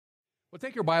Well,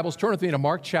 take your Bibles, turn with me to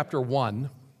Mark chapter 1.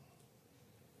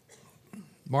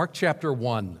 Mark chapter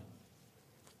 1.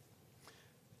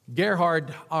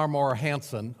 Gerhard Armor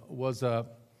Hansen was a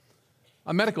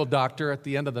medical doctor at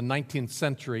the end of the 19th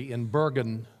century in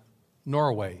Bergen,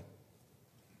 Norway.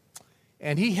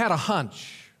 And he had a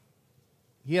hunch.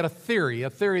 He had a theory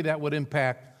that would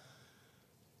impact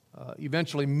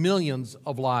eventually millions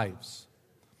of lives.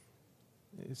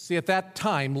 See, at that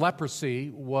time, leprosy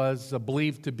was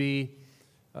believed to be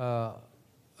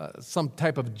some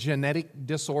type of genetic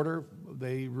disorder.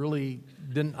 They really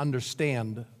didn't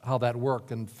understand how that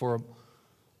worked. And for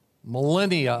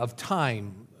millennia of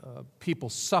time, people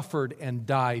suffered and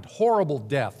died horrible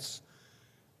deaths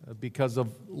because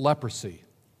of leprosy.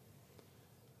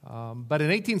 But in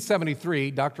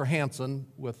 1873, Dr. Hansen,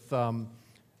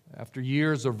 after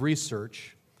years of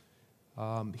research,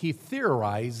 he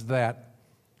theorized that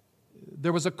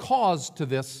there was a cause to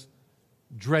this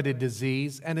dreaded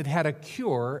disease, and it had a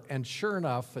cure, and sure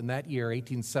enough, in that year,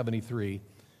 1873,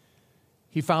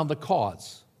 he found the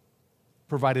cause,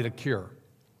 provided a cure.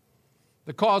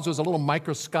 The cause was a little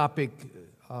microscopic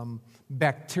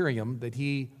bacterium that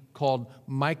he called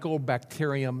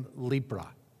Mycobacterium leprae.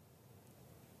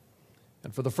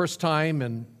 And for the first time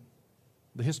in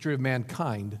the history of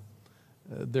mankind,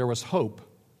 there was hope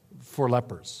for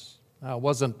lepers. Now, it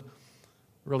wasn't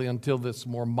really until this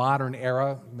more modern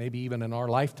era, maybe even in our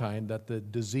lifetime, that the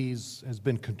disease has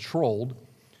been controlled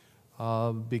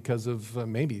because of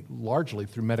maybe largely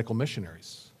through medical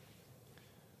missionaries.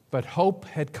 But hope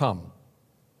had come.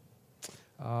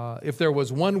 If there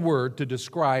was one word to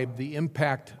describe the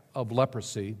impact of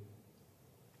leprosy,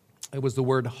 it was the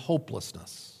word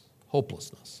hopelessness.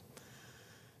 Hopelessness.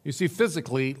 You see,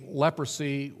 physically,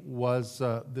 leprosy was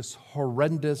this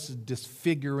horrendous,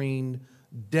 disfiguring,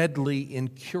 deadly,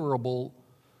 incurable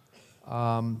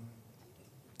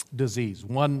disease.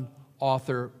 One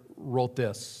author wrote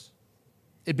this: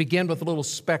 "It began with little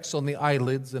specks on the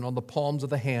eyelids and on the palms of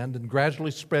the hand and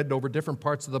gradually spread over different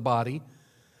parts of the body,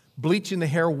 bleaching the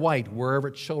hair white wherever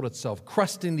it showed itself,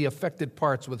 crusting the affected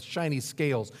parts with shiny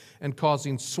scales and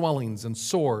causing swellings and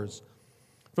sores.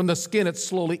 From the skin, it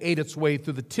slowly ate its way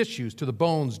through the tissues, to the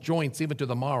bones, joints, even to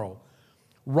the marrow,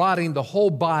 rotting the whole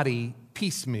body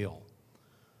piecemeal.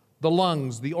 The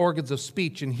lungs, the organs of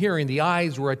speech and hearing, the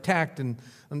eyes were attacked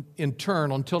in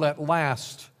turn until at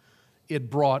last it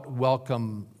brought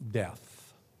welcome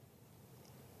death."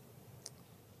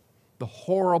 The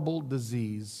horrible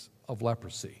disease of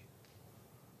leprosy.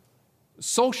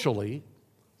 Socially,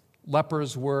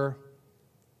 lepers were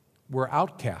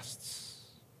outcasts.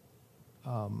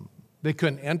 They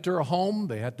couldn't enter a home.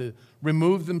 They had to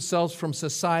remove themselves from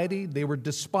society. They were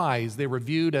despised. They were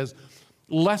viewed as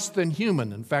less than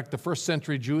human. In fact, the first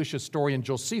century Jewish historian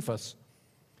Josephus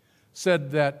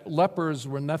said that lepers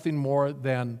were nothing more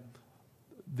than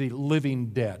the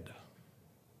living dead,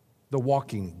 the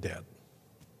walking dead.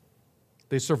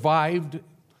 They survived,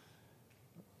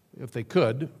 if they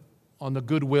could, on the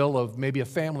goodwill of maybe a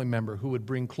family member who would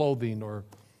bring clothing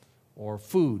or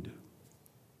food,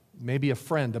 maybe a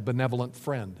friend, a benevolent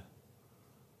friend.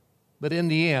 But in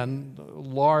the end,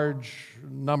 large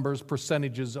numbers,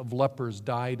 percentages of lepers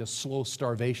died a slow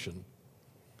starvation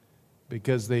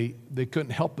because they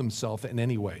couldn't help themselves in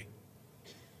any way.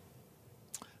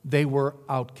 They were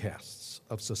outcasts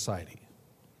of society.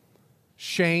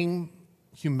 Shame,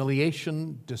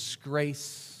 humiliation,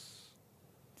 disgrace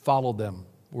followed them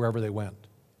wherever they went.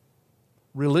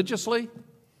 Religiously,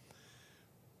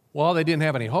 well, they didn't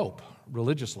have any hope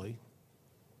religiously.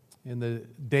 In the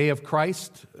day of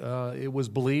Christ, it was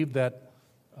believed that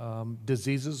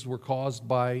diseases were caused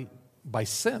by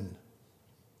sin.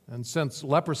 And since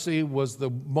leprosy was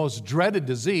the most dreaded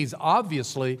disease,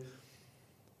 obviously,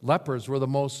 lepers were the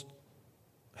most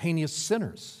heinous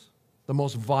sinners, the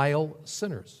most vile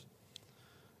sinners.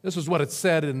 This is what it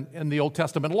said in the Old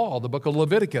Testament law, the book of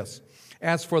Leviticus.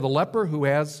 "As for the leper who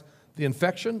has the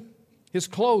infection, his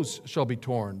clothes shall be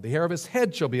torn, the hair of his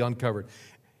head shall be uncovered.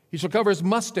 He shall cover his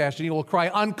mustache, and he will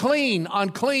cry, 'Unclean,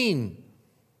 unclean!'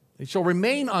 He shall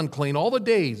remain unclean all the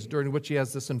days during which he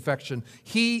has this infection.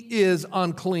 He is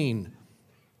unclean,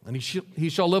 and he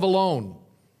shall live alone,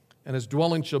 and his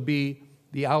dwelling shall be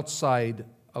the outside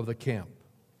of the camp."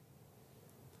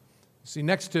 See,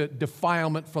 next to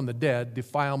defilement from the dead,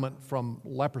 defilement from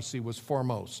leprosy was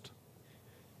foremost.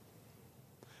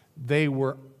 They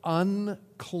were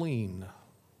unclean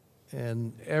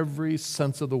in every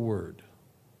sense of the word.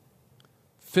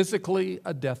 Physically,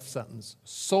 a death sentence.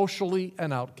 Socially,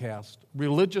 an outcast.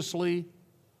 Religiously,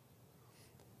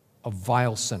 a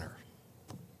vile sinner.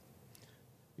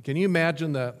 Can you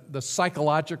imagine the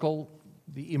psychological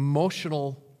the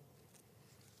emotional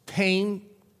pain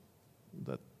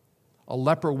that a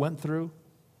leper went through.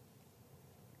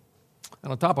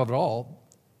 And on top of it all,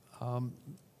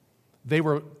 there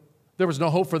was no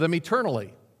hope for them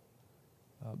eternally.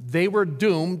 They were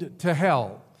doomed to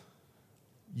hell.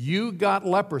 You got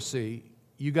leprosy,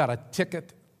 you got a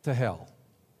ticket to hell.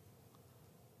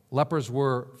 Lepers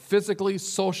were physically,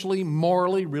 socially,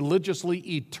 morally, religiously,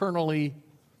 eternally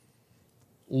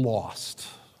lost.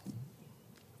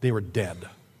 They were dead.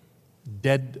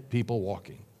 Dead people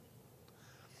walking.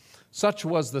 Such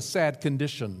was the sad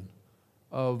condition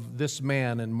of this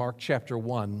man in Mark chapter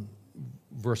 1,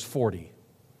 verse 40. It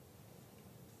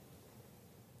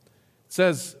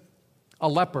says, a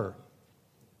leper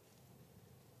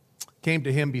came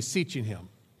to him beseeching him.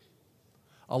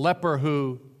 A leper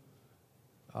who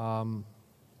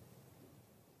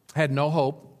had no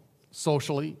hope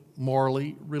socially,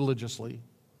 morally, religiously.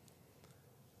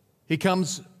 He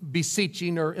comes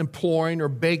beseeching or imploring or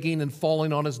begging and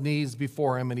falling on his knees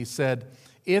before him, and he said,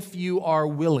 if you are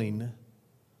willing,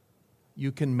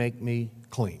 you can make me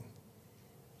clean.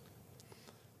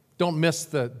 Don't miss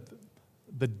the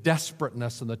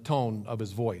desperateness and the tone of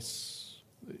his voice.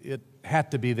 It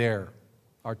had to be there.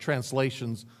 Our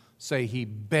translations say he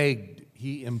begged,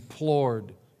 he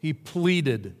implored, he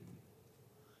pleaded.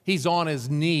 He's on his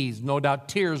knees, no doubt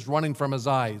tears running from his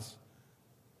eyes.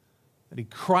 And he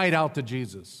cried out to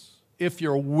Jesus, if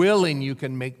you're willing, you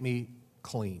can make me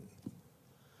clean.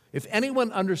 If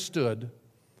anyone understood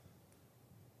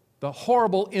the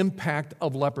horrible impact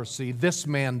of leprosy, this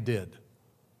man did.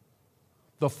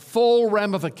 The full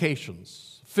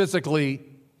ramifications, physically,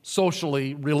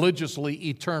 socially, religiously,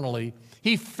 eternally,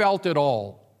 he felt it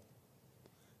all.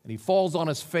 And he falls on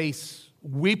his face,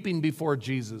 weeping before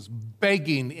Jesus,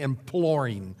 begging,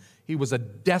 imploring. He was a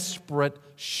desperate,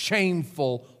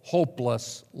 shameful,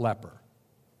 hopeless leper.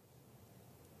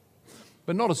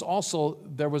 But notice also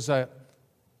there was a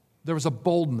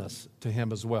boldness to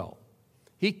him as well.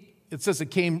 It says it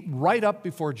came right up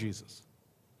before Jesus.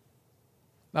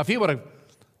 Now, if he would have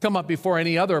come up before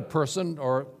any other person,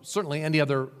 or certainly any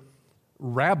other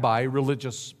rabbi,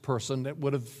 religious person, that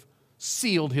would have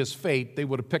sealed his fate, they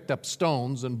would have picked up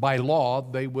stones, and by law,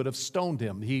 they would have stoned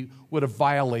him. He would have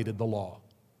violated the law.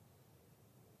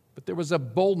 But there was a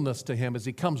boldness to him as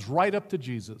he comes right up to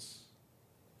Jesus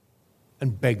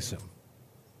and begs him.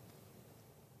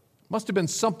 Must have been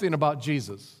something about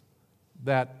Jesus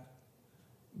that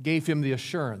gave him the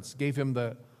assurance, gave him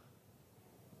the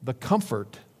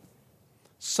comfort,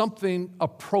 something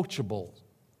approachable,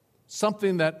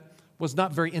 something that was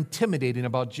not very intimidating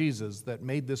about Jesus that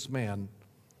made this man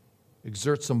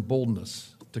exert some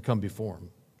boldness to come before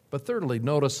him. But thirdly,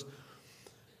 notice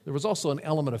there was also an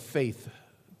element of faith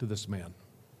to this man.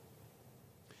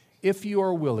 If you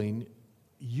are willing,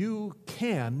 you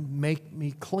can make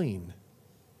me clean.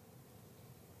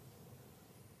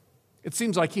 It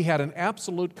seems like he had an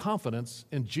absolute confidence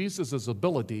in Jesus'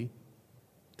 ability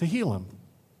to heal him.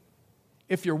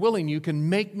 If you're willing, you can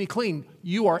make me clean.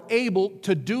 You are able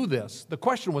to do this. The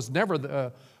question was never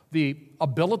the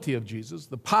ability of Jesus,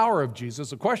 the power of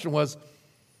Jesus. The question was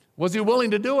he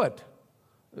willing to do it?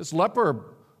 This leper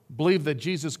believed that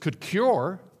Jesus could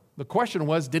cure. The question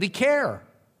was, did he care?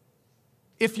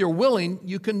 If you're willing,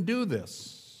 you can do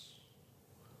this.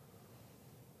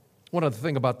 One other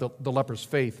thing about the leper's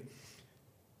faith,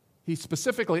 he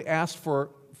specifically asked for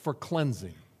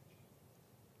cleansing.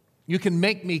 You can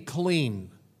make me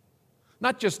clean.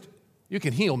 Not just, you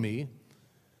can heal me.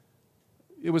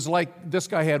 It was like this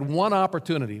guy had one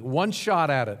opportunity, one shot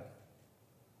at it.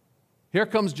 Here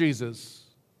comes Jesus.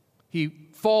 He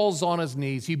falls on his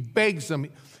knees. He begs him.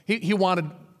 He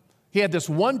had this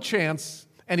one chance,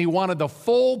 and he wanted the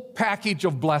full package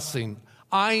of blessing.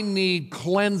 I need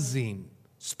cleansing,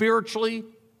 spiritually,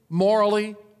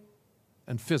 morally,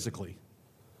 and physically.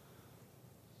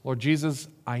 Lord Jesus,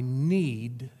 I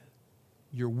need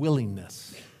your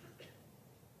willingness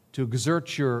to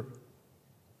exert your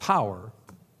power.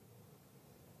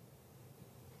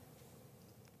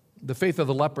 The faith of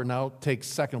the leper now takes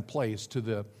second place to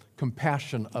the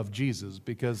compassion of Jesus,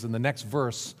 because in the next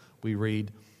verse we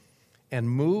read, and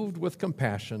moved with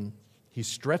compassion, he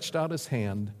stretched out his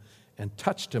hand and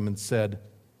touched him and said,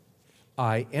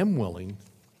 I am willing,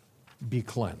 be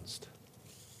cleansed.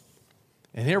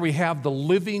 And here we have the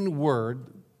living word,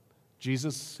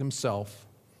 Jesus himself,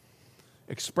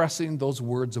 expressing those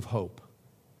words of hope.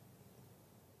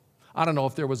 I don't know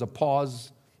if there was a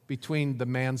pause between the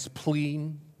man's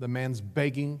pleading, the man's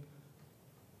begging,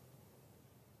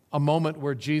 a moment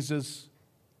where Jesus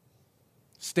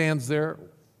stands there,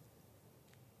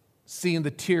 seeing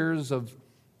the tears of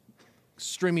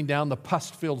streaming down the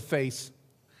pus-filled face.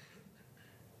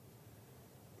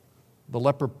 The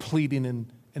leper pleading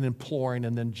and imploring,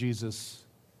 and then Jesus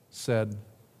said,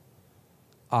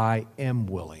 I am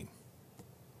willing.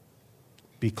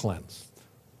 Be cleansed.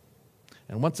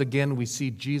 And once again, we see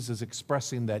Jesus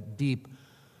expressing that deep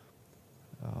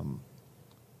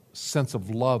sense of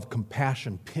love,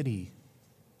 compassion, pity.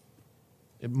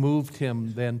 It moved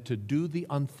him then to do the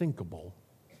unthinkable.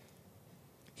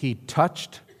 He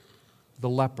touched the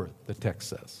leper, the text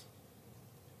says.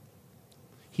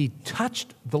 He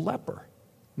touched the leper.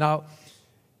 Now,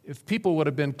 if people would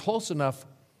have been close enough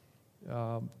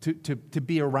to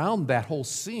be around that whole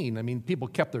scene, I mean, people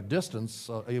kept their distance.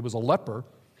 It was a leper.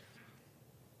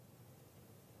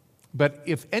 But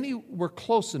if any were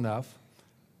close enough,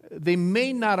 they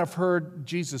may not have heard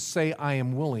Jesus say, I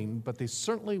am willing, but they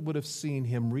certainly would have seen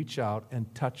him reach out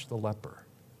and touch the leper.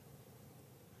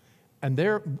 And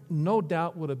there, no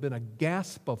doubt, would have been a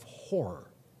gasp of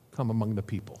horror come among the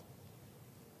people.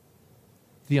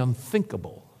 The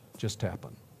unthinkable just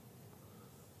happened.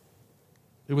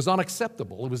 It was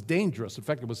unacceptable. It was dangerous. In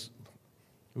fact, it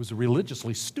was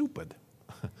religiously stupid.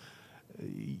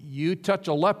 You touch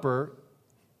a leper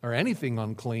or anything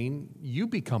unclean, you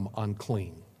become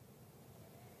unclean.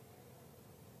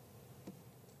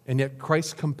 And yet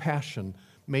Christ's compassion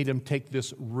made him take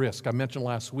this risk. I mentioned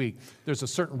last week, there's a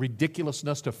certain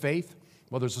ridiculousness to faith.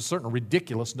 Well, there's a certain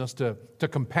ridiculousness to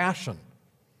compassion.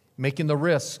 Making the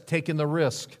risk, taking the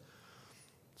risk.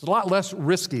 It's a lot less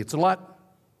risky. It's a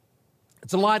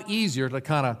lot easier to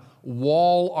kind of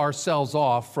wall ourselves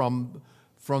off from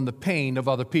the pain of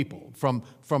other people, from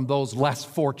those less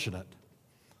fortunate.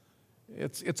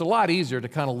 It's a lot easier to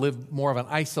kind of live more of an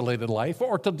isolated life,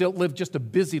 or to live just a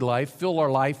busy life, fill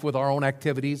our life with our own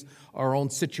activities, our own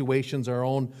situations, our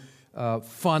own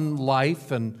fun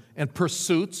life and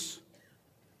pursuits.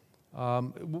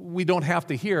 We don't have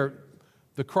to hear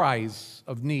the cries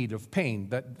of need, of pain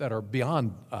that are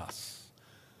beyond us.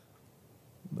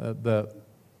 The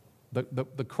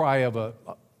cry of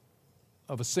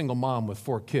a single mom with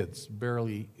 4 kids,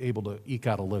 barely able to eke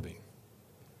out a living.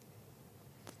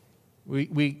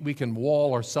 We can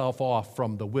wall ourselves off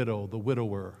from the widow, the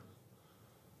widower,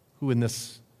 who in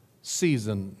this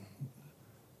season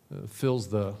feels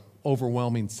the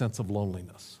overwhelming sense of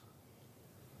loneliness.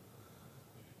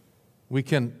 We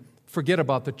can forget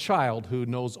about the child who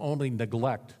knows only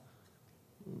neglect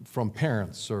from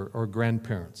parents or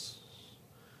grandparents.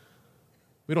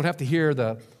 We don't have to hear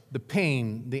the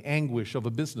pain, the anguish of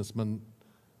a businessman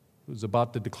who's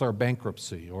about to declare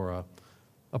bankruptcy, or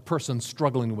a person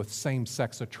struggling with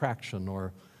same-sex attraction,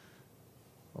 or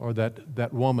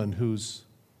that woman who's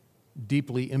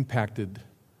deeply impacted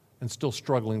and still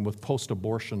struggling with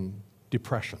post-abortion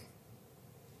depression.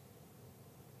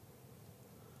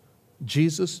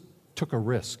 Jesus took a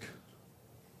risk.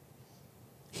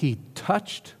 He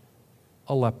touched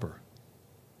a leper.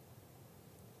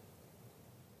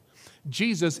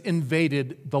 Jesus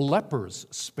invaded the leper's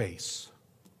space.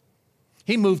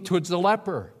 He moved towards the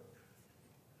leper,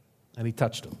 and he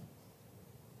touched him.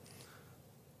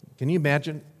 Can you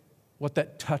imagine what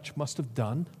that touch must have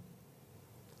done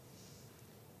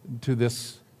to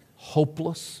this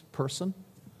hopeless person,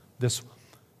 this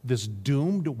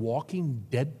doomed, walking,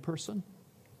 dead person?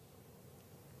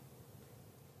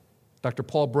 Dr.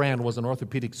 Paul Brand was an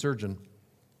orthopedic surgeon,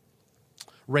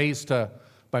 raised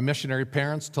by missionary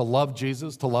parents to love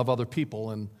Jesus, to love other people,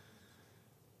 and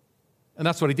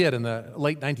that's what he did. In the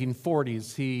late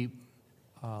 1940s, he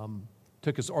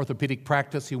took his orthopedic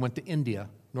practice. He went to India,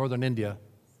 northern India,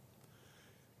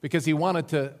 because he wanted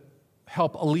to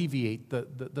help alleviate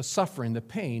the suffering, the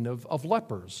pain of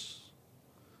lepers.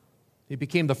 He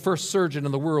became the first surgeon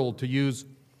in the world to use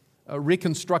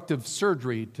reconstructive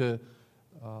surgery to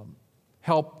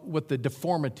help with the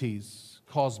deformities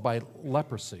caused by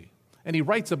leprosy. And he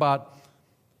writes about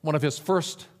one of his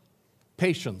first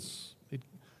patients. He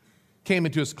came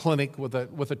into his clinic with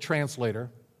a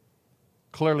translator.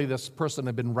 Clearly, this person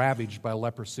had been ravaged by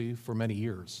leprosy for many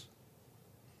years.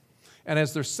 And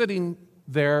as they're sitting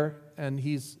there and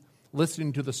he's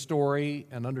listening to the story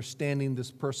and understanding this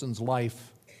person's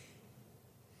life,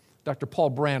 Dr.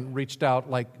 Paul Brand reached out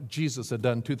like Jesus had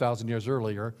done 2,000 years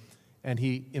earlier, and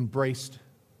he embraced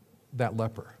that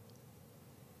leper.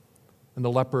 And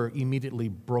the leper immediately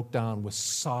broke down with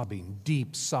sobbing,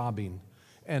 deep sobbing.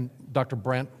 And Dr.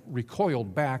 Brand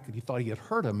recoiled back, and he thought he had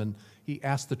hurt him, and he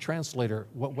asked the translator,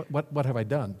 what have I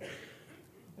done?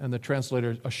 And the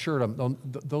translator assured him,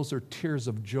 those are tears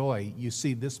of joy. You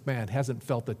see, this man hasn't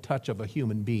felt the touch of a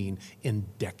human being in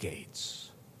decades.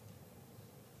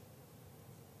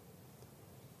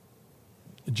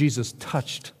 Jesus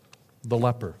touched the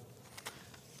leper.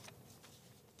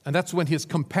 And that's when his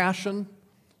compassion,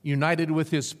 united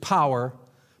with his power,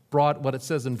 brought what it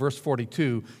says in verse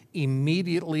 42,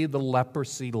 immediately the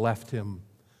leprosy left him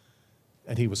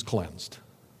and he was cleansed.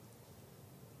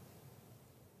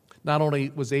 Not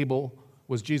only was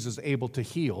Jesus able to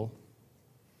heal,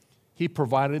 he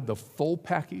provided the full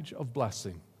package of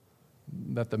blessing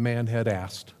that the man had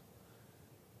asked.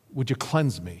 Would you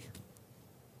cleanse me?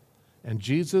 And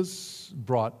Jesus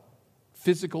brought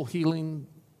physical healing,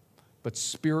 but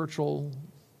spiritual,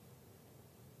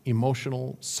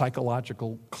 emotional,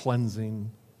 psychological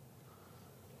cleansing.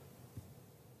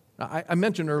 Now, I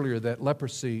mentioned earlier that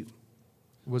leprosy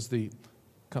was the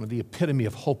kind of the epitome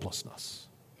of hopelessness.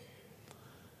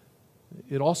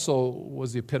 It also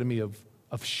was the epitome of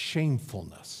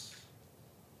shamefulness.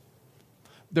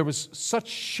 There was such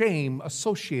shame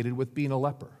associated with being a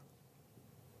leper.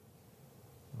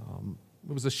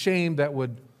 It was a shame that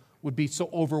would be so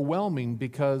overwhelming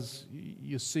because,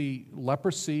 you see,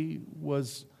 leprosy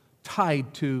was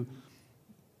tied to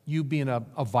you being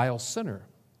a vile sinner,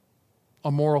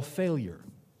 a moral failure.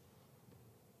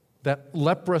 That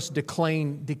leprous,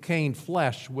 decaying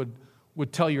flesh would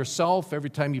tell yourself, every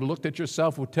time you looked at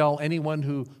yourself, would tell anyone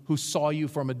who saw you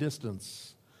from a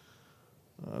distance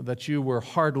that you were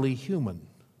hardly human.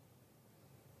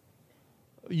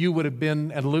 You would have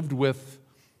been and lived with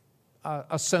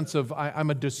a sense of, I'm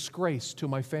a disgrace to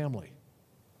my family,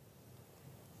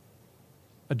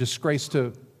 a disgrace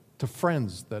to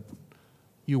friends that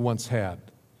you once had.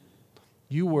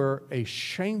 You were a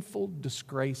shameful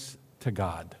disgrace to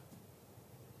God.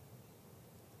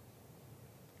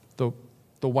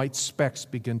 The white specks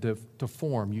begin to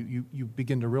form. You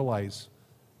begin to realize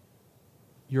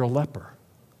you're a leper.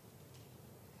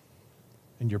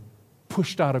 And you're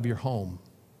pushed out of your home.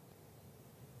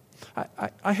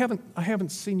 I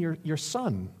haven't seen your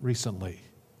son recently.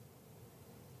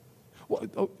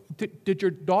 Well, did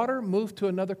your daughter move to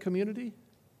another community?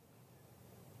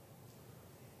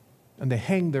 And they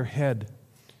hang their head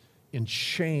in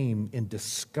shame, in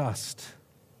disgust.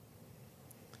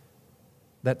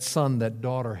 That son, that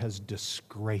daughter has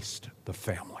disgraced the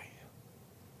family.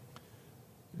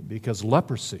 Because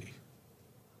leprosy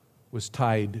was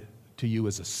tied to you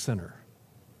as a sinner.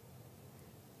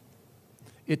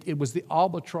 It was the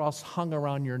albatross hung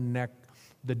around your neck,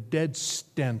 the dead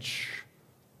stench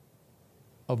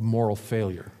of moral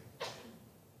failure.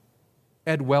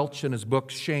 Ed Welch, in his book,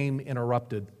 Shame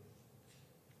Interrupted,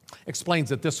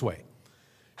 explains it this way.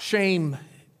 Shame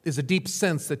is a deep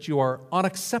sense that you are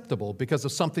unacceptable because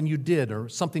of something you did or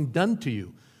something done to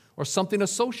you or something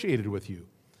associated with you.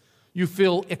 You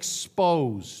feel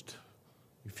exposed.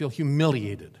 You feel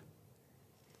humiliated.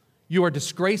 You are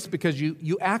disgraced because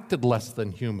you acted less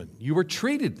than human. You were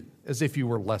treated as if you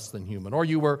were less than human, or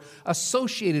you were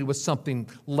associated with something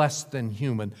less than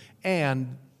human.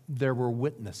 And there were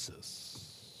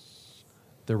witnesses.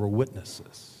 There were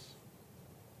witnesses.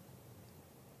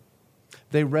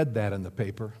 They read that in the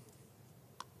paper.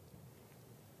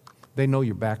 They know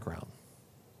your background.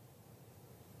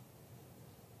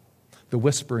 The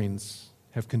whisperings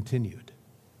have continued.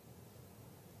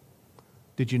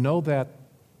 Did you know that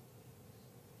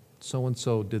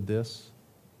so-and-so did this?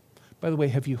 By the way,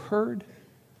 have you heard?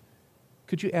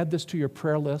 Could you add this to your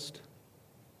prayer list?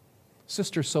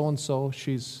 Sister so-and-so,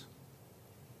 she's...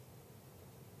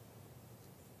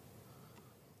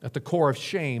 At the core of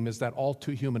shame is that all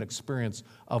too human experience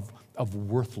of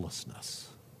worthlessness,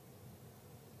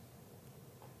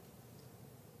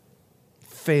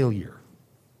 failure.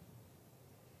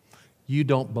 You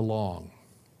don't belong.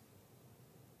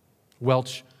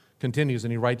 Welch continues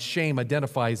and he writes, shame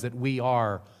identifies that we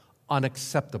are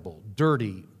unacceptable,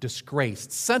 dirty,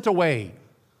 disgraced, sent away,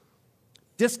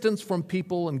 distanced from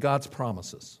people and God's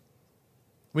promises.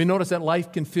 We notice that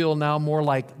life can feel now more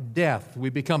like death. We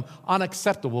become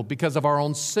unacceptable because of our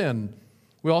own sin.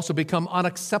 We also become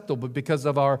unacceptable because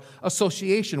of our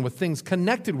association with things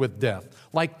connected with death,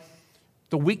 like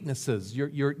the weaknesses,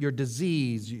 your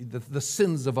disease, the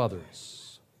sins of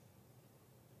others.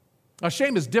 Now,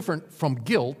 shame is different from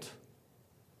guilt.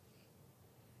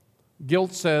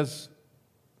 Guilt says,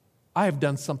 I have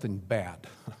done something bad.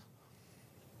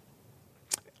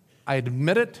 I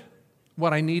admit it.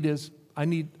 What I need is I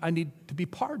need to be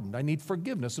pardoned. I need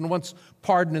forgiveness. And once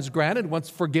pardon is granted, once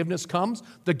forgiveness comes,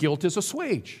 the guilt is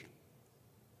assuaged.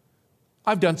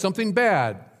 I've done something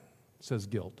bad, says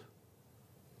guilt.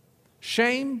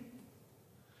 Shame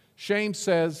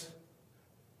says,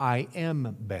 I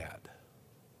am bad.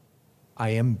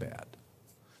 I am bad.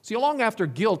 See, long after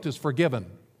guilt is forgiven,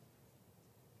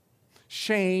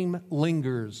 shame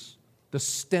lingers the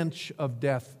stench of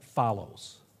death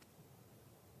follows.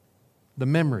 The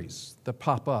memories that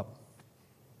pop up,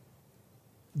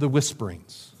 the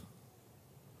whisperings.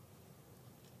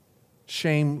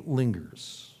 Shame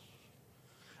lingers.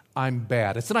 I'm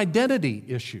bad. It's an identity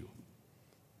issue.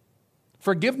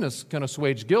 Forgiveness can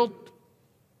assuage guilt,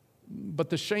 but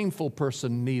the shameful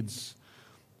person needs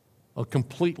a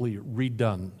completely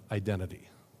redone identity.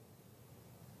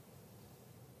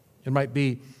 It might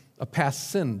be a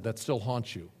past sin that still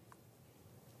haunts you.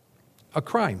 A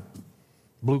crime,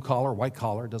 blue collar, white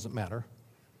collar, doesn't matter,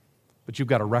 but you've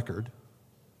got a record.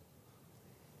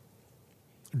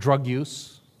 Drug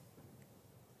use,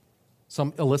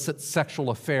 some illicit sexual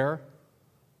affair,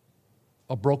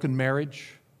 a broken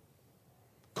marriage,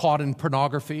 caught in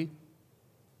pornography.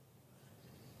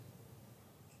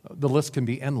 The list can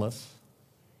be endless.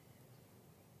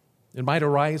 It might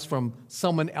arise from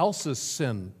someone else's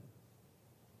sin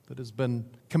that has been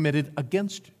committed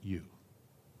against you.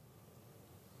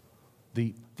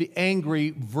 The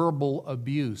angry verbal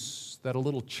abuse that a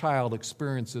little child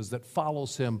experiences that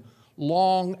follows him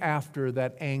long after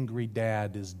that angry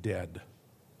dad is dead.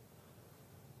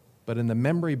 But in the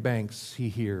memory banks he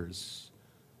hears,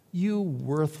 "You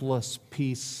worthless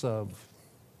piece of..."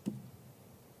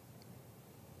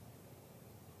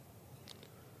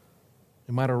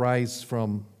 It might arise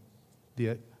from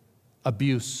the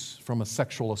abuse from a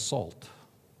sexual assault.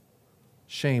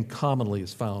 Shame commonly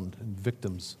is found in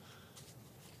victims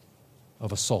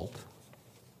of assault.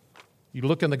 You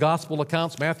look in the gospel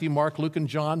accounts, Matthew, Mark, Luke, and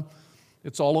John,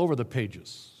 it's all over the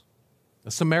pages.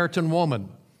 A Samaritan woman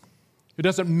who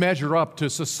doesn't measure up to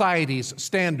society's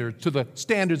standard, to the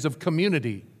standards of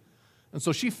community. And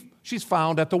so she's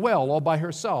found at the well all by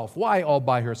herself. Why all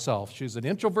by herself? She's an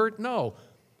introvert? No.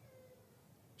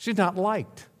 She's not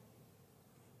liked.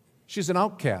 She's an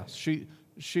outcast.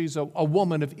 She's a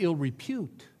woman of ill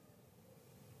repute.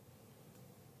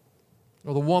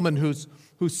 Or the woman whose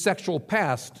sexual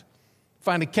past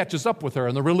finally catches up with her,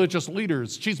 and the religious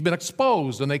leaders, she's been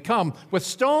exposed, and they come with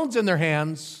stones in their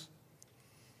hands.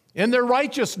 In their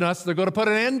righteousness, they're going to put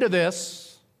an end to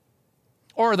this.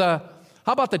 Or how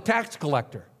about the tax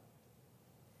collector?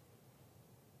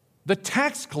 The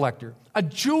tax collector, a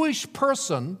Jewish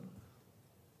person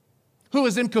who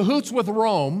is in cahoots with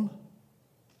Rome,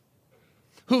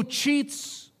 who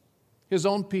cheats his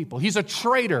own people. He's a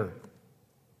traitor.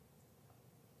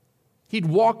 He'd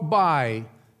walk by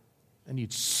and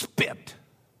he'd spit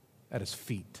at his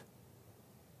feet.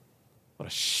 What a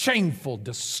shameful,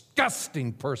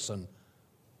 disgusting person.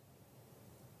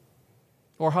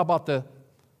 Or how about the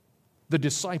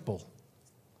disciple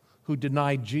who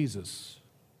denied Jesus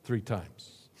 3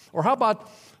 times? Or how about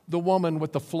the woman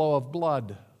with the flow of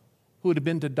blood who had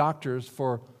been to doctors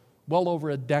for well over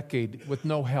a decade with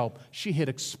no help? She had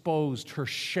exposed her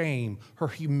shame, her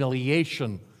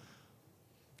humiliation,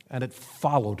 and it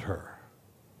followed her.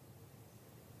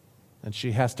 And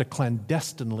she has to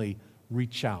clandestinely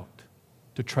reach out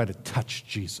to try to touch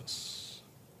Jesus.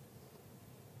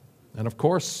 And of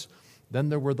course, then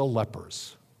there were the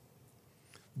lepers.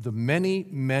 The many,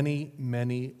 many,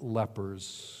 many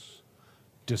lepers,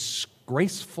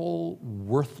 disgraceful,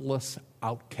 worthless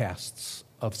outcasts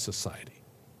of society.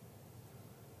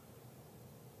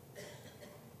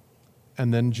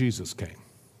 And then Jesus came.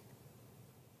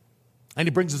 And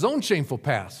he brings his own shameful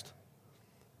past.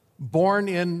 Born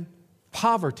in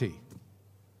poverty.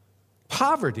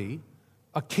 Poverty,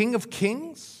 a king of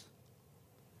kings?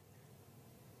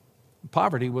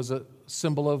 Poverty was a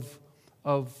symbol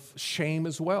of shame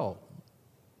as well.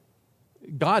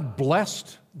 God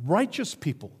blessed righteous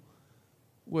people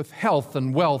with health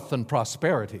and wealth and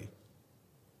prosperity.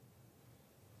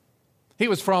 He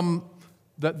was from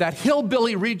that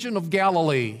hillbilly region of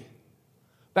Galilee.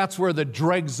 That's where the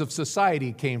dregs of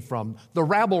society came from, the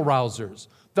rabble-rousers,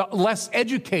 the less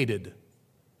educated.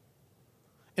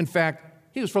 In fact,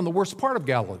 he was from the worst part of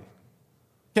Galilee.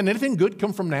 Can anything good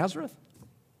come from Nazareth?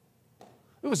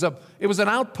 It was an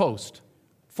outpost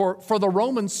for the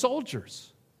Roman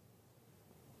soldiers.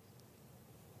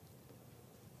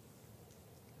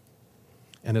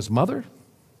 And his mother,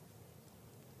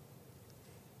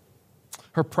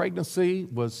 her pregnancy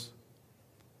was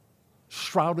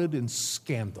shrouded in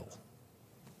scandal.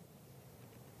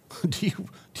 Do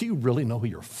you really know who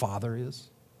your father is?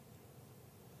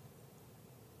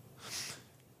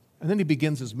 And then he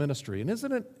begins his ministry. And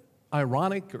isn't it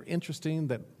ironic or interesting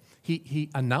that he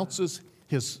announces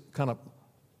his kind of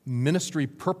ministry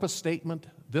purpose statement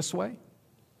this way?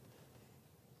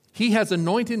 He has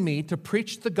anointed me to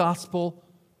preach the gospel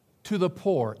to the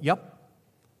poor. Yep.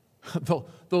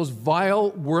 Those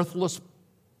vile, worthless,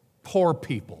 poor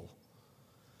people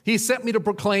He sent me to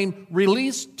proclaim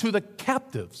release to the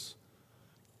captives.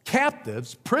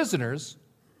 Captives, prisoners,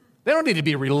 they don't need to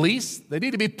be released. They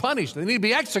need to be punished. They need to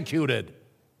be executed.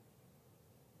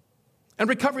 And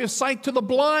recovery of sight to the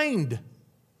blind.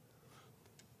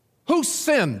 Who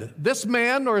sinned, this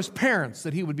man or his parents,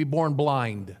 that he would be born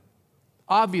blind?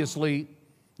 Obviously,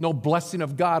 no blessing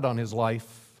of God on his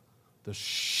life. The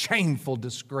shameful,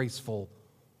 disgraceful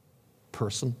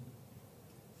person.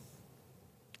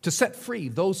 To set free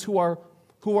those who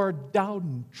are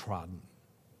downtrodden.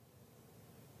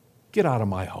 Get out of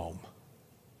my home.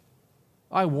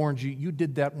 I warned you, you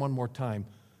did that one more time,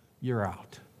 you're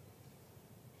out.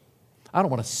 I don't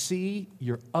want to see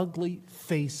your ugly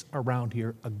face around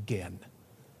here again.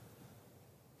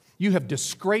 You have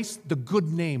disgraced the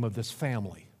good name of this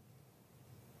family.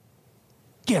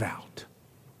 Get out.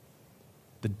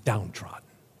 The downtrodden.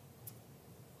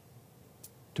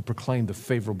 To proclaim the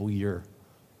favorable year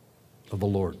of the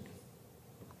Lord.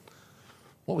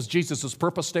 What was Jesus'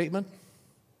 purpose statement?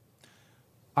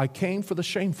 I came for the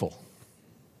shameful.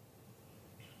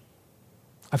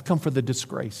 I've come for the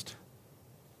disgraced.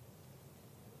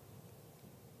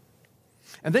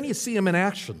 And then you see him in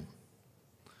action.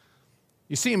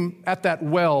 You see him at that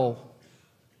well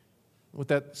with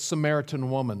that Samaritan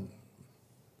woman.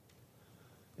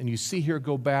 And you see her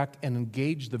go back and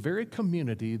engage the very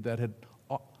community that had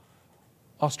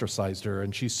ostracized her.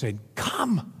 And she's saying,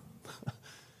 come.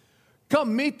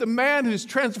 Come meet the man who's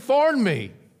transformed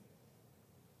me.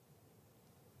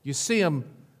 You see him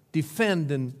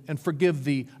defend and forgive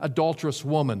the adulterous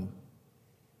woman.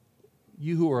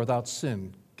 You who are without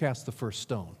sin, cast the first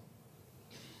stone.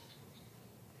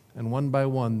 And one by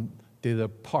one they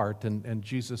depart, and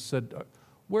Jesus said,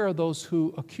 where are those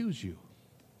who accuse you?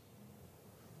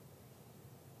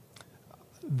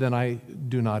 Then I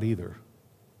do not either.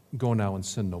 Go now and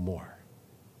sin no more.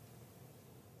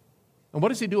 And what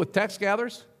does he do with tax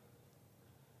gatherers?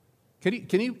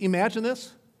 Can you imagine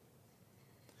this?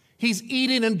 He's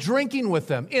eating and drinking with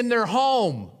them in their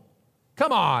home.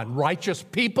 Come on, righteous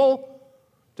people.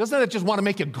 Doesn't that just want to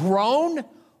make you groan?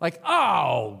 Like,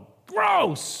 oh,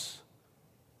 gross.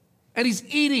 And he's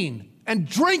eating and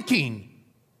drinking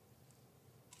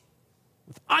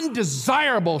with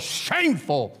undesirable,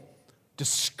 shameful,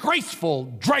 disgraceful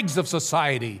dregs of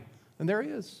society. And there he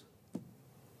is.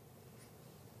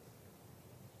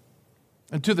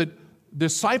 And to the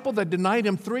disciple that denied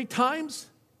him 3 times,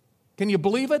 can you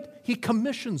believe it? He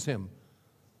commissions him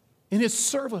in his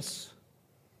service,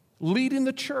 leading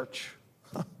the church.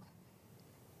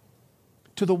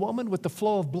 To the woman with the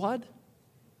flow of blood,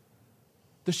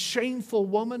 the shameful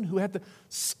woman who had to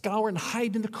scour and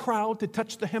hide in the crowd to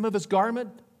touch the hem of his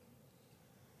garment,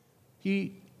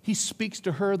 he speaks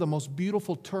to her the most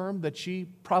beautiful term that she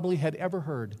probably had ever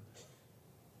heard.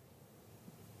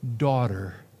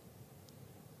 Daughter.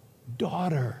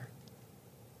 Daughter.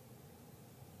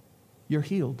 You're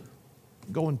healed.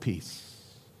 Go in peace.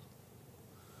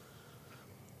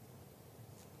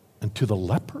 And to the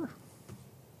leper,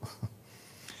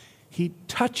 he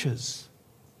touches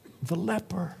the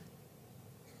leper.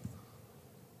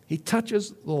 He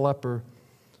touches the leper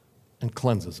and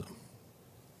cleanses him.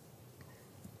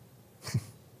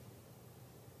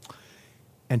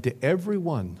 And to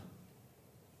everyone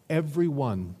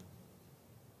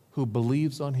who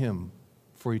believes on him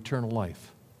for eternal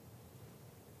life,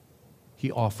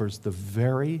 he offers the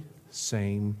very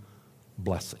same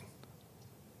blessing,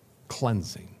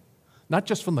 cleansing, not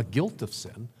just from the guilt of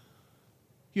sin.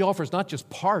 He offers not just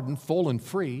pardon, full and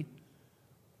free,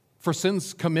 for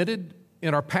sins committed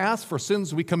in our past, for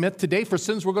sins we commit today, for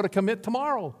sins we're going to commit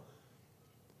tomorrow.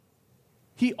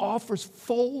 He offers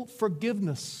full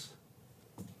forgiveness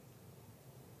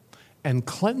and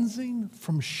cleansing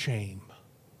from shame.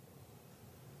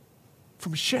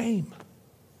 From shame.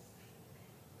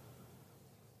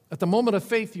 At the moment of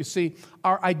faith, you see,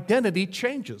 our identity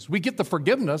changes. We get the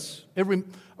forgiveness. It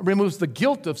removes the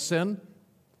guilt of sin.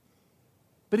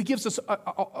 But it gives us,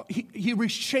 he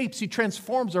reshapes, he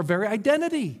transforms our very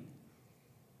identity.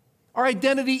 Our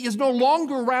identity is no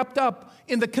longer wrapped up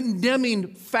in the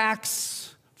condemning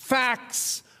facts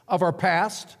of our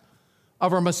past,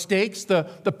 of our mistakes, the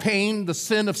pain, the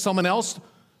sin of someone else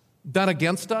done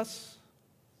against us,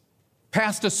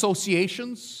 past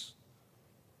associations.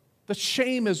 The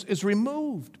shame is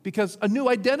removed because a new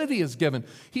identity is given.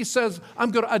 He says,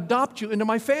 I'm going to adopt you into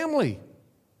my family.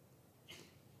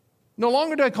 No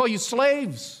longer do I call you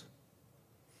slaves.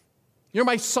 You're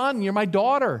my son, you're my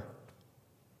daughter.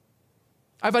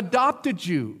 I've adopted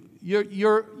you.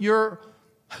 You're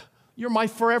my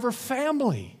forever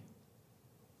family.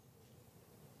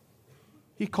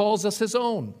 He calls us his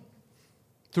own.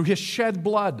 through his shed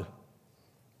blood.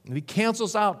 And he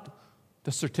cancels out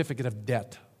the certificate of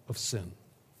debt of sin.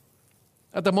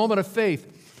 At the moment of faith,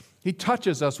 he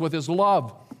touches us with his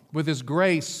love, with his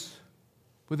grace,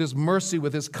 with his mercy,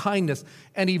 with his kindness,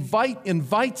 and he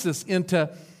invites us into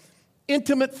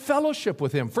intimate fellowship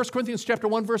with him. 1 Corinthians chapter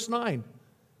 1, verse 9.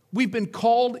 We've been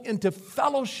called into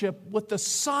fellowship with the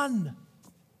Son.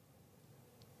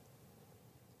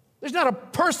 There's not a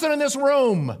person in this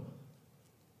room,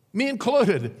 me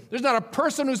included, there's not a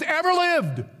person who's ever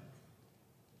lived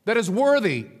that is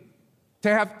worthy to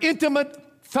have intimate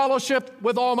fellowship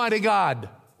with Almighty God.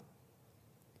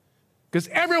 Because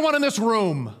everyone in this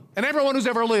room and everyone who's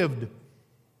ever lived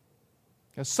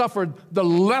has suffered the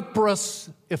leprous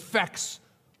effects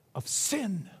of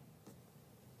sin.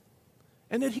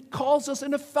 And then he calls us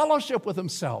into fellowship with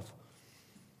himself.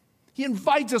 He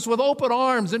invites us with open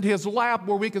arms into his lap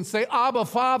where we can say, Abba,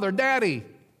 Father, Daddy,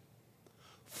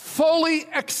 fully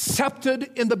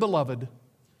accepted in the beloved.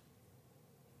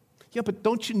 Yeah, but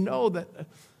don't you know that,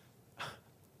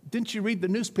 didn't you read the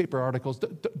newspaper articles?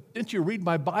 Didn't you read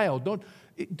my bio?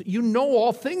 You know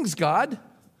all things, God.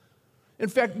 In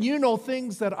fact, you know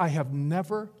things that I have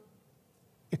never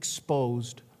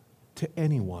exposed to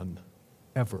anyone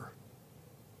ever.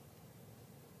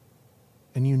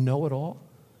 And you know it all?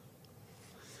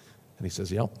 And he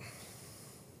says, yep.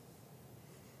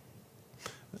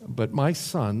 But my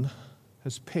Son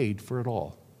has paid for it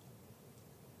all.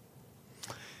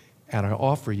 And I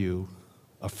offer you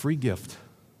a free gift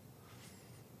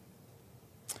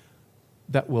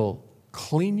that will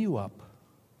clean you up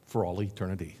for all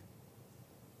eternity.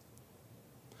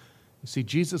 You see,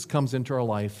 Jesus comes into our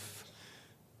life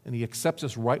and he accepts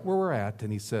us right where we're at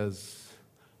and he says,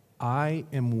 I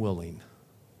am willing.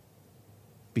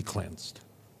 Be cleansed.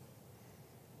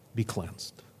 Be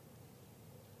cleansed.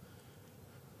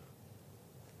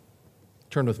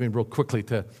 Turn with me real quickly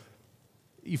to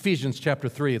Ephesians chapter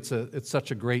 3. It's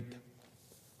such a great,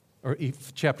 or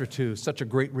chapter 2, such a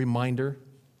great reminder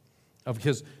of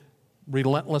his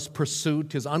relentless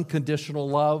pursuit, his unconditional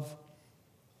love,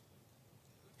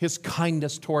 his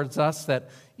kindness towards us, that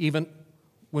even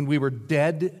when we were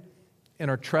dead in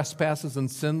our trespasses and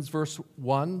sins, verse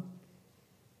 1,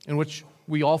 in which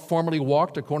we all formerly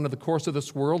walked according to the course of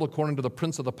this world, according to the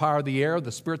prince of the power of the air,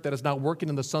 the spirit that is now working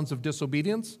in the sons of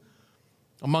disobedience.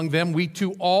 Among them, we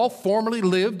too all formerly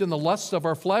lived in the lusts of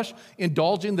our flesh,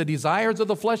 indulging the desires of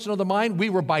the flesh and of the mind.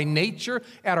 We were by nature,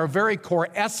 at our very core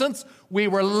essence, we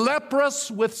were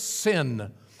leprous with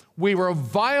sin. We were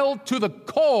vile to the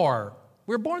core.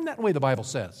 We were born that way, the Bible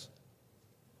says.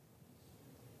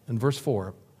 In verse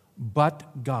 4,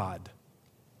 but God,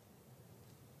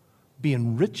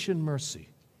 being rich in mercy,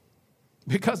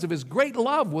 because of his great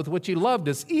love with which he loved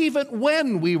us, even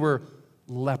when we were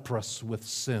leprous with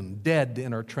sin, dead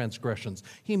in our transgressions,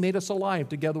 he made us alive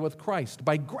together with Christ.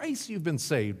 By grace you've been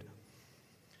saved.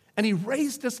 And he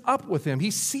raised us up with him.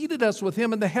 He seated us with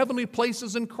him in the heavenly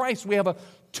places in Christ. We have a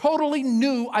totally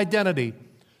new identity,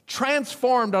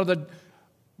 transformed out of the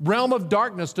realm of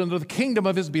darkness into the kingdom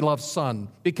of his beloved Son,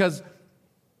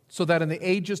 so that in the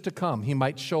ages to come he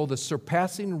might show the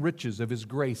surpassing riches of his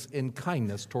grace in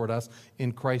kindness toward us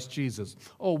in Christ Jesus.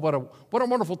 Oh, what a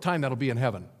wonderful time that'll be in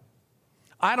heaven.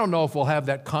 I don't know if we'll have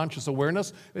that conscious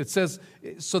awareness. It says,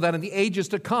 so that in the ages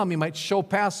to come he might show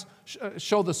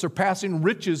the surpassing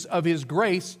riches of his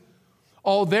grace.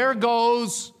 Oh, there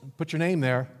goes, put your name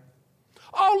there.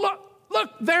 Oh, look,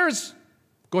 there's,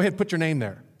 go ahead, put your name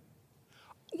there.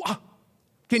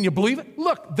 Can you believe it?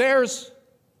 Look, there's,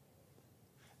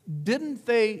 didn't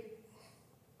they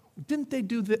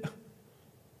do that?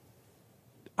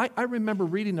 I remember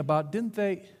reading about, didn't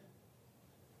they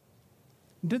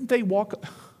walk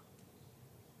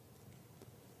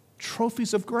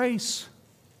trophies of grace?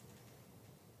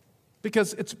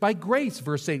 Because it's by grace,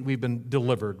 verse 8, we've been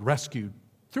delivered, rescued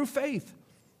through faith.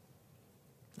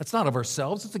 That's not of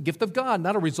ourselves, it's a gift of God,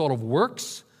 not a result of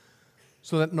works,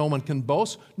 so that no one can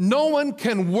boast. No one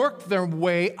can work their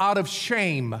way out of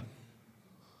shame.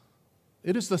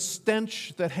 It is the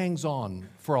stench that hangs on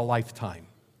for a lifetime.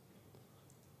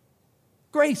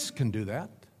 Grace can do that.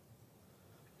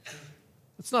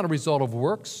 It's not a result of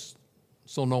works,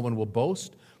 so no one will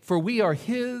boast. For we are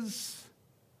his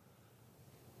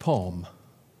poem.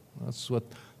 That's what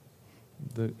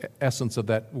the essence of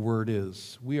that word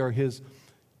is. We are his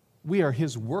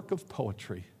work of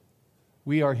poetry.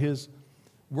 We are his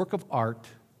work of art.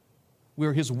 We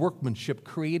are his workmanship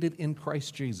created in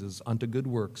Christ Jesus unto good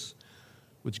works,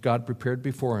 which God prepared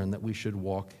beforehand that we should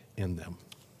walk in them.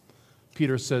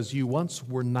 Peter says, you once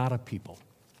were not a people,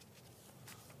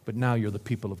 but now you're the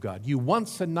people of God. You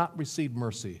once had not received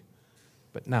mercy,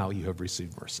 but now you have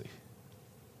received mercy.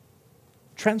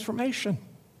 Transformation.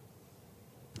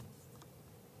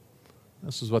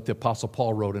 This is what the Apostle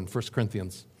Paul wrote in 1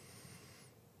 Corinthians.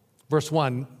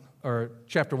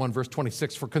 Chapter 1, verse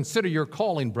 26, "For consider your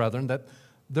calling, brethren, that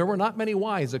there were not many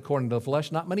wise according to the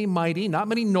flesh, not many mighty, not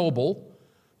many noble,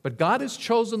 but God has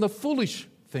chosen the foolish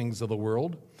things of the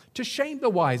world to shame the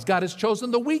wise. God has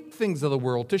chosen the weak things of the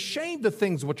world to shame the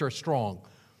things which are strong.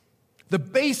 The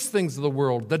base things of the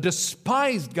world, the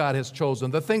despised God has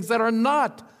chosen, the things that are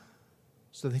not,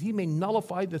 so that he may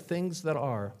nullify the things that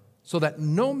are, so that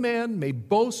no man may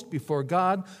boast before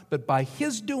God, but by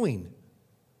his doing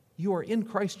you are in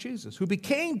Christ Jesus, who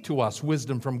became to us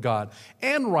wisdom from God,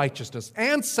 and righteousness,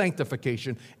 and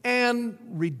sanctification, and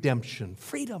redemption."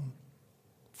 Freedom.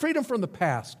 Freedom from the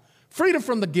past, freedom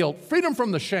from the guilt, freedom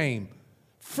from the shame,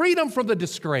 freedom from the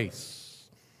disgrace,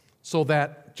 so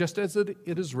that, just as it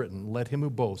is written, "Let him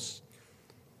who boasts,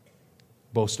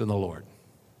 boast in the Lord."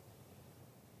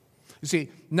 You see,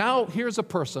 now here's a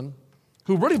person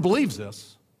who really believes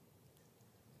this,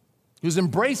 who's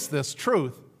embraced this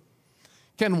truth,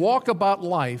 can walk about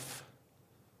life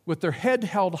with their head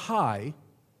held high,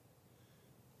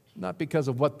 not because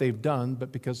of what they've done,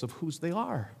 but because of whose they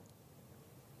are.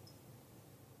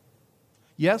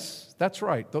 Yes, that's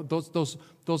right.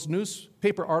 Those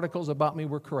newspaper articles about me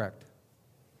were correct.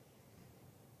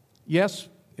 Yes,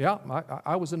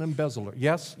 I was an embezzler.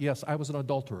 Yes, I was an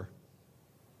adulterer.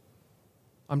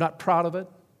 I'm not proud of it,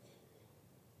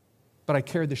 but I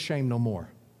carry the shame no more.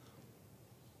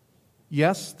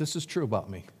 Yes, this is true about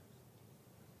me.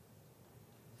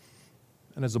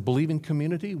 And as a believing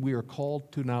community, we are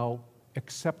called to now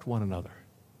accept one another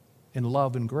in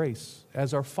love and grace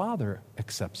as our Father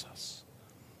accepts us.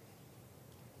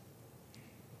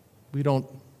 We don't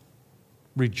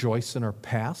rejoice in our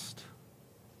past.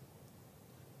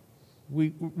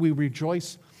 We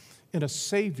rejoice in a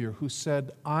Savior who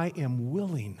said, "I am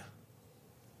willing,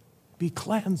 be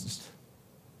cleansed,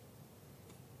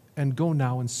 and go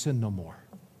now and sin no more."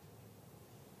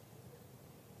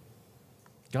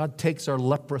 God takes our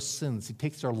leprous sins. He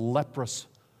takes our leprous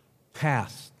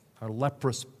past, our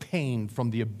leprous pain from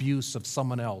the abuse of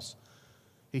someone else.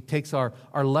 He takes our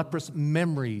leprous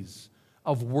memories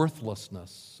of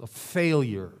worthlessness, of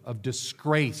failure, of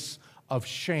disgrace, of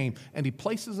shame, and he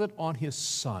places it on his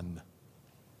Son.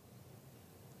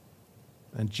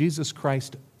 And Jesus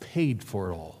Christ paid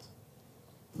for it all.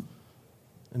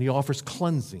 And he offers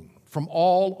cleansing from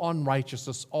all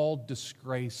unrighteousness, all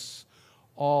disgrace,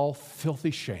 all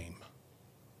filthy shame.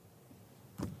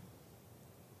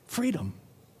 Freedom.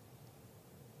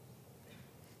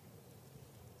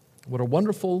 What a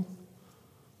wonderful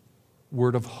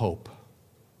word of hope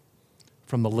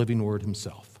from the living Word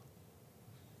himself.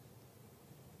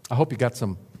 I hope you got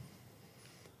some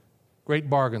great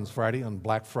bargains Friday on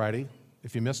Black Friday.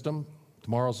 If you missed them,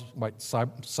 tomorrow's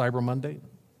Cyber Monday.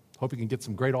 Hope you can get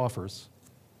some great offers.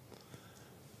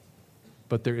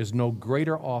 But there is no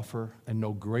greater offer and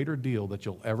no greater deal that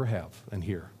you'll ever have and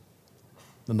hear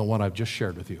than the one I've just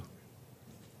shared with you.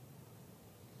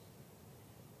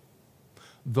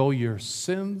 Though your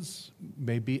sins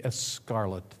may be as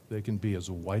scarlet, they can be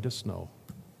as white as snow.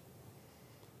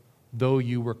 Though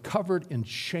you were covered in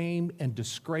shame and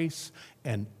disgrace,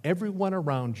 and everyone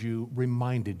around you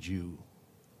reminded you,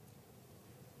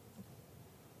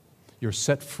 you're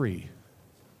set free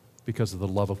because of the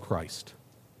love of Christ.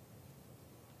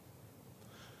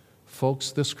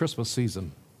 Folks, this Christmas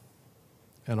season,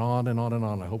 and on and on and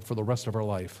on, I hope for the rest of our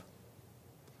life,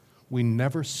 we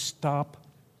never stop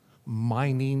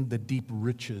mining the deep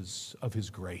riches of His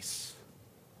grace,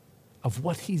 of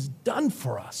what He's done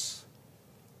for us,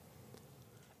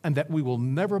 and that we will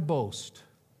never boast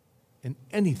in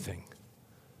anything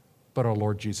but our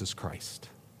Lord Jesus Christ,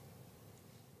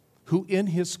 who in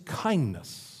His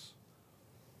kindness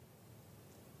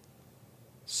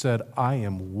said, "I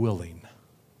am willing,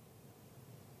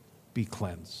 be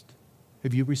cleansed."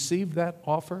 Have you received that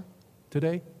offer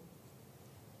today?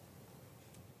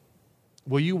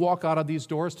 Will you walk out of these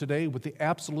doors today with the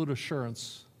absolute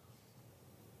assurance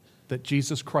that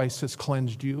Jesus Christ has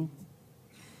cleansed you?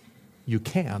 You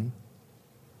can.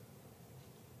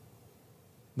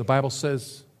 The Bible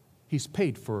says He's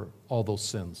paid for all those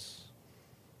sins,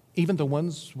 even the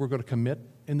ones we're going to commit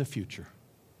in the future.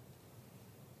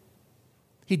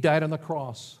 He died on the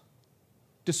cross,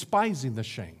 despising the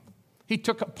shame. He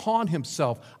took upon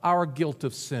Himself our guilt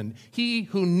of sin. He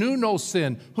who knew no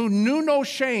sin, who knew no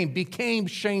shame, became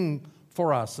shame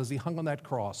for us as He hung on that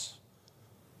cross.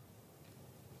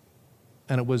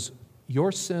 And it was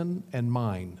your sin and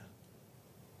mine,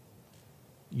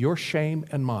 your shame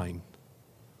and mine,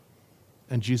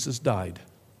 And Jesus died.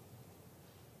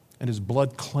 And his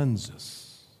blood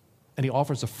cleanses. And he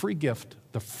offers a free gift,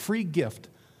 the free gift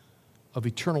of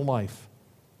eternal life.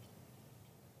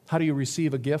 How do you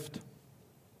receive a gift?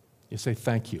 You say,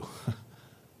 thank you.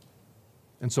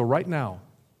 And so right now,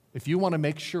 if you want to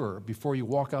make sure before you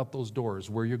walk out those doors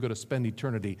where you're going to spend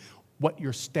eternity, what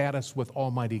your status with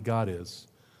Almighty God is,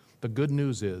 the good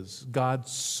news is God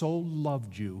so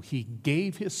loved you, he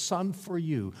gave his Son for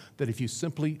you, that if you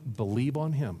simply believe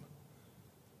on him,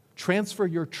 transfer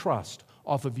your trust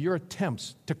off of your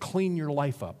attempts to clean your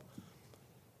life up,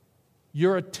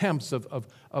 your attempts of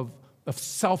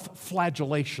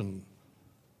self-flagellation,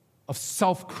 of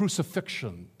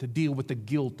self-crucifixion to deal with the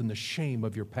guilt and the shame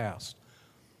of your past.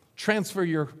 Transfer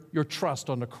your trust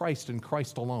onto Christ and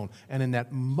Christ alone. And in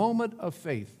that moment of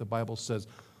faith, the Bible says,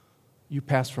 you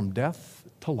pass from death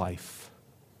to life.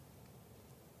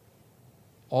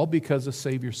 All because the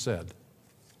Savior said,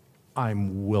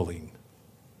 I'm willing.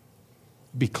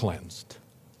 Be cleansed.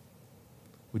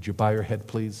 Would you bow your head,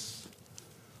 please?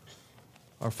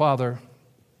 Our Father,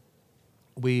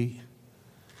 we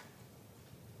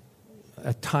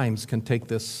at times can take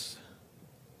this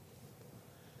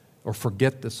or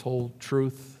forget this whole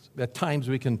truth. At times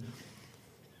we can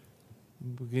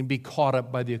be caught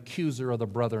up by the accuser of the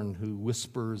brethren who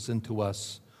whispers into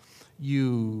us,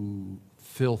 you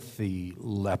filthy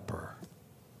leper.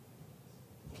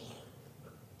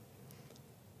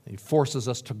 He forces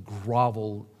us to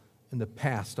grovel in the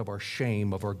past of our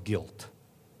shame, of our guilt,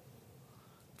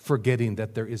 forgetting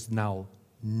that there is now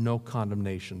no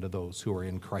condemnation to those who are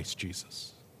in Christ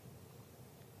Jesus.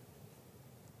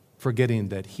 Forgetting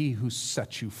that he who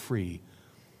sets you free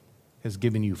has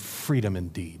given you freedom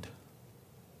indeed.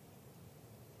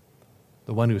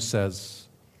 The one who says,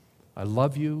 I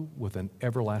love you with an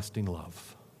everlasting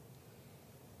love.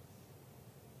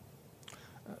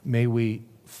 May we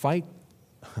fight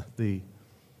the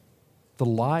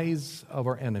lies of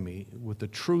our enemy with the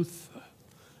truth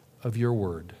of your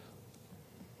word.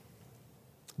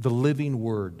 The living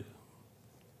word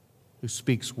who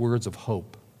speaks words of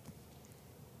hope,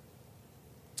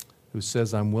 who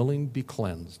says, I'm willing to be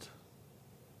cleansed,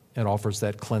 and offers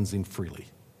that cleansing freely.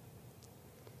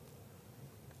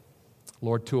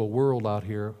 Lord, to a world out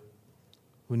here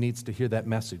who needs to hear that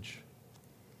message,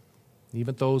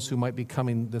 even those who might be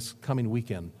coming this coming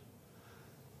weekend,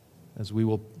 as we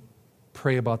will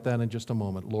pray about that in just a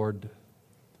moment, Lord,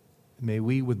 may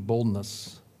we with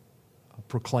boldness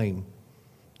proclaim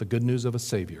the good news of a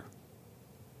Savior.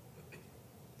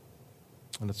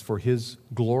 And it's for his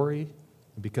glory,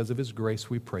 and because of his grace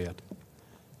we pray it.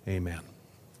 Amen.